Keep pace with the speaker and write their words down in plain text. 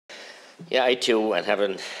Yeah, I too, and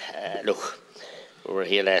having, look, we were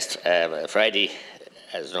here last Friday,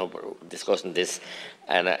 as you know, discussing this,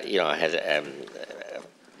 and you know, I had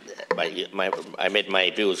I made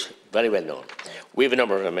my views very well known. We have a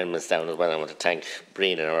number of amendments down as well. I want to thank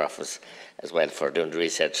Breen in our office as well for doing the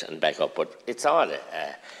research and back up, but it's all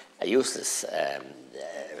a useless,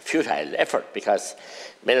 futile effort, because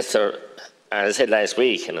Minister, as I said last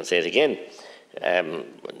week, and I'll say it again,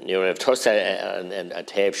 you were tossed and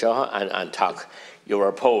Taib Shaw and talk. You were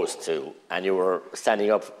opposed to, and you were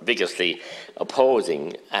standing up vigorously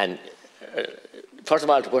opposing, and first of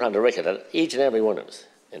all, to put on the record that each and every one of us,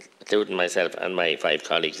 including myself and my 5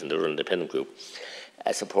 colleagues in the Rural Independent Group,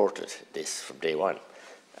 supported this from day one.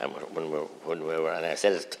 And when we were, and I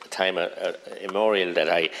said at the time immemorial that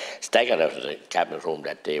I staggered out of the cabinet room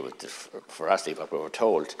that day with the ferocity of what we were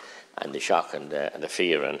told, and the shock and the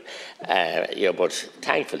fear, and you know, but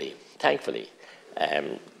thankfully,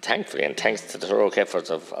 and thanks to the heroic efforts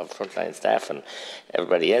of frontline staff and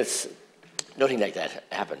everybody else, nothing like that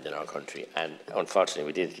happened in our country. And unfortunately,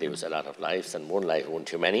 we did lose a lot of lives, and one life wasn't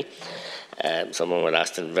too many. Some of them were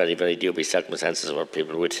lost in very, very dubious circumstances, where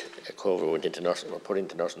people with COVID were put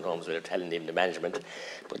into nursing homes without telling them the management.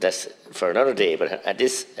 But that's for another day. But at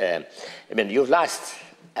this, I mean, you've lost,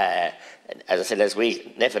 as I said last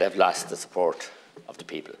week, NEFID have lost the support of the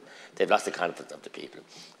people. They've lost the confidence of the people.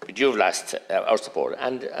 But you've lost our support.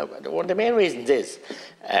 And one of the main reasons is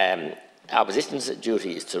opposition's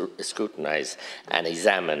duty is to scrutinise and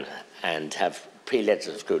examine and have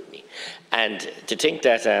pre-legislative scrutiny. And to think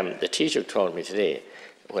that the Taoiseach told me today,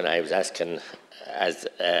 when I was asking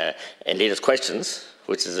in leaders' questions,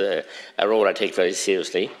 which is a role I take very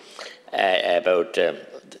seriously, about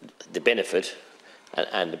the benefit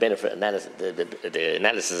and the benefit analysis, the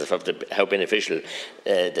analysis of how beneficial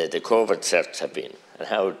the COVID certs have been, and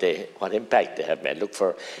what impact they have made. Look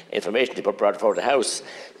for information they brought before the House.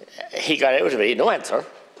 He got out of it, no answer,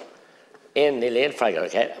 in Elaine Fragger,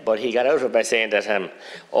 okay, but he got out of it by saying that, it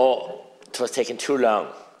was taking too long,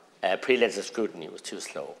 pre-legislative scrutiny was too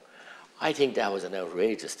slow. I think that was an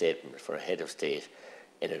outrageous statement for a head of state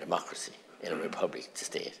in a democracy, in a republic to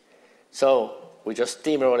state. So we just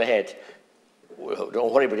steamroll ahead.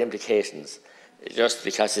 Don't worry about the implications, just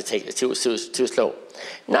because it's too slow.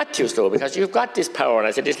 Not too slow, because you've got this power, and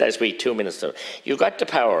I said this last week to Minister, you've got the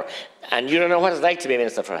power, and you don't know what it's like to be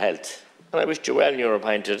Minister for Health. And I wished you well when you were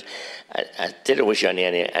appointed. I didn't wish you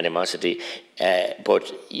any animosity,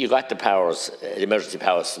 but you got the powers, the emergency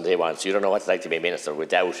powers from day one, so you don't know what it's like to be a Minister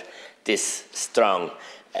without this strong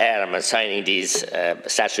arm and signing these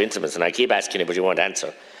statutory instruments. And I keep asking you, but you won't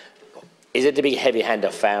answer. Is it the big heavy hand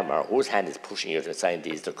of Farmer? Whose hand is pushing you to sign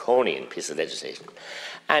these draconian pieces of legislation?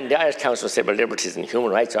 And the Irish Council of Civil Liberties and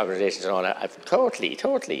Human Rights Organisations and all that,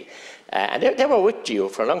 totally. And they were with you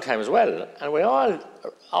for a long time as well.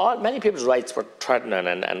 And many people's rights were trodden on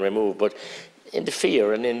and removed, but in the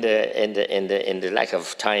fear and in the lack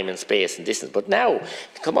of time and space and distance. But now,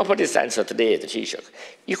 to come up with this answer today, the Taoiseach,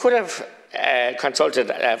 you could have consulted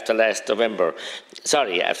after last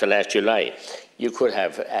July. You could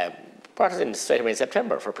have brought it in straight away in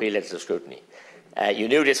September for pre-legislative scrutiny. You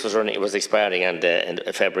knew this was expiring in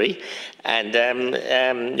February, and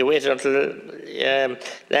you waited until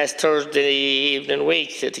last Thursday evening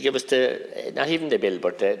week to give us not even the bill,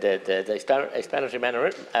 but the explanatory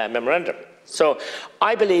memorandum. So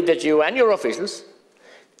I believe that you and your officials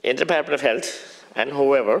in the Department of Health and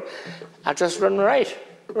whoever are just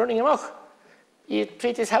running amok. You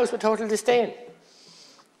treat this House with total disdain.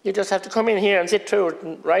 You just have to come in here and sit through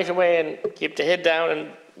it right away and keep the head down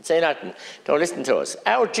and say nothing. Don't listen to us.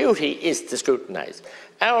 Our duty is to scrutinise.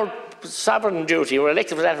 Our sovereign duty, we're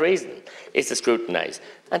elected for that reason, is to scrutinise.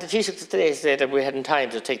 And the Taoiseach today said that we hadn't time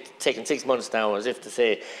to taken 6 months now, as if to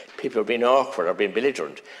say people are being awkward or being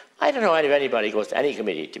belligerent. I don't know if anybody goes to any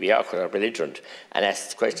committee to be awkward or belligerent and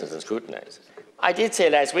asks questions and scrutinise. I did say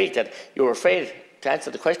last week that you were afraid to answer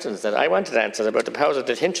the questions that I wanted answered about the powers of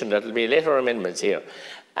detention. That will be later amendments here.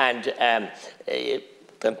 And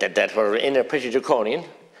that were in a pretty draconian.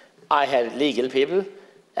 I had legal people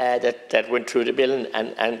that went through the bill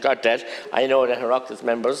and got that. I know that Oireachtas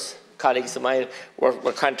members, colleagues of mine,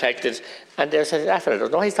 were contacted, and they said, after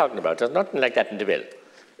there's no what he's talking about. There's nothing like that in the bill.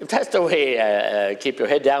 If that's the way, keep your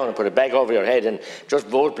head down and put a bag over your head and just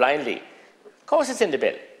vote blindly. Of course it's in the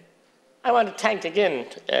bill. I want to thank again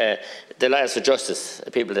the Alliance for Justice,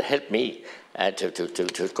 the people that helped me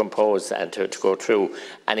to compose and to go through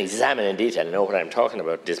and examine in detail and know what I'm talking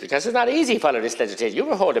about this, because it's not easy to follow this legislation. You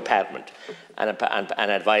have a whole department and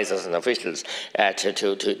advisors and officials to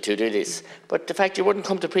do this. But the fact you wouldn't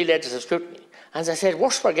come to pre-legislative scrutiny, as I said,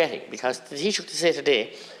 worse we're getting, because the Taoiseach to say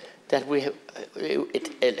today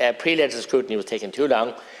that pre-legislative scrutiny was taking too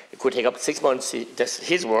long. It could take up to 6 months. That's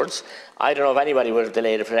his words. I don't know if anybody would have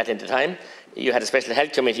delayed it for that length of time. You had a special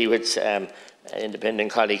health committee which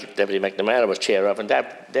independent colleague Deputy McNamara was chair of, and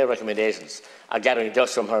their recommendations are gathering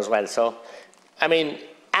dust from her as well. So, I mean,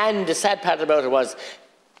 and the sad part about it was,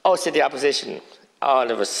 us in the opposition, all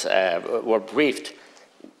of us were briefed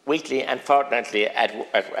weekly and fortnightly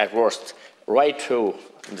at worst, right through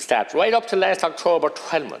from the start, right up to last October,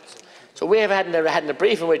 12 months. So we have had a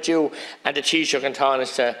briefing with you and the Taoiseach and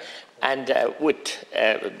Taoiseach and with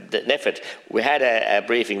the NEFID. We had a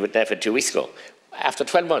briefing with NEFID 2 weeks ago. After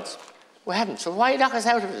 12 months, we haven't. So why lock us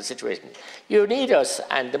out of the situation? You need us,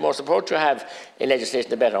 and the more support you have in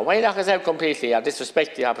legislation, the better. Why lock us out completely or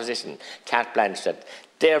disrespect the opposition carte blanche that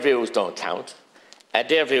their views don't count,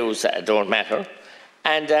 their views don't matter,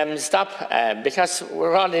 and stop, because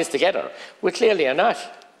we're all in this together. We clearly are not.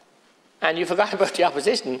 And you forgot about the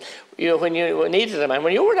opposition when you needed them. And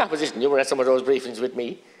when you were in opposition, you were at some of those briefings with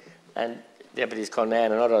me and Deputies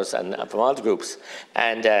Conan and others and from all the groups.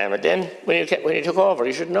 And then when you took over,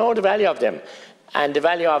 you should know the value of them and the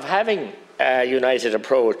value of having a united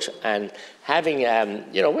approach and having,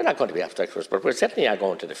 we're not going to be obstacles, but we certainly are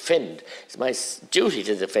going to defend. It's my duty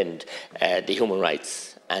to defend the human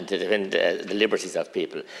rights and to defend the liberties of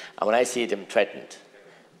people. And when I see them threatened,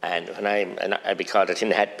 and when I'd be called a tin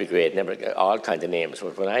hat brigade, all kinds of names,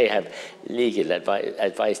 but when I have legal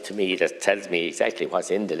advice to me that tells me exactly what's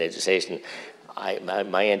in the legislation,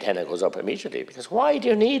 my antenna goes up immediately, because why do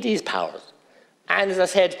you need these powers? And as I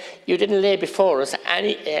said, you didn't lay before us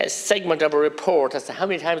any segment of a report as to how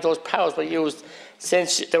many times those powers were used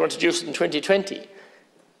since they were introduced in 2020,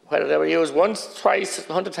 whether they were used once, twice,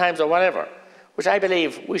 100 times or whatever, which I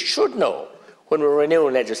believe we should know. When we're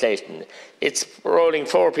renewing legislation, it's rolling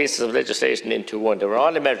 4 pieces of legislation into one. They were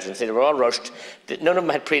all emergency, they were all rushed. None of them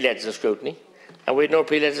had pre-legislative scrutiny, and we had no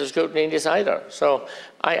pre-legislative scrutiny in this either. So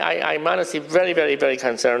I'm honestly very, very, very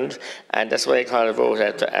concerned, and that's why I call a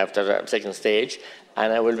vote after the second stage,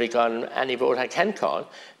 and I will be calling any vote I can call.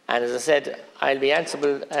 And as I said, I'll be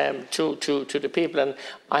answerable to the people, and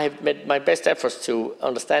I have made my best efforts to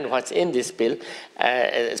understand what's in this bill,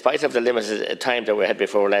 in spite of the limited time that we had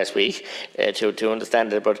before last week, to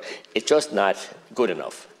understand it, but it's just not good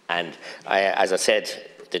enough. And as I said,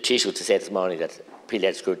 the Taoiseach said this morning that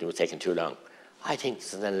pre-legislative scrutiny was taking too long. I think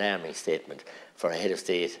it's an alarming statement for a head of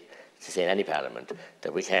state to say in any parliament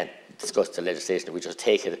that we can't discuss the legislation, we just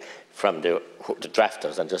take it from the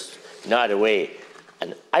drafters and just nod away.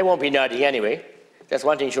 And I won't be nodding anyway. That's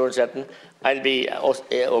one thing sure certain. I'll be a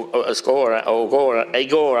score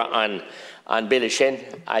on Bill Shin.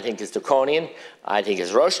 I think it's draconian. I think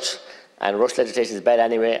it's rushed. And rushed legislation is bad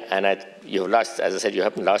anyway. And you've lost, as I said, you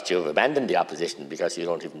haven't lost, you've abandoned the opposition because you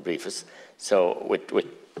don't even brief us. So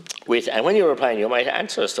and when you're replying, you might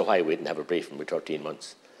answer as to why we didn't have a briefing with 13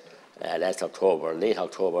 months. Last October, late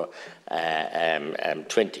October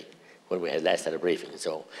 20. When we had last had a briefing.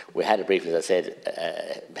 So we had a briefing, as I said,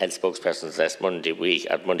 health spokespersons last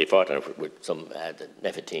Monday fortnight with some the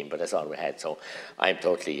NEFID team, but that's all we had. So I'm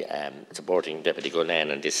totally supporting Deputy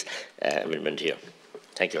Gonan on this amendment here.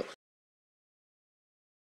 Thank you.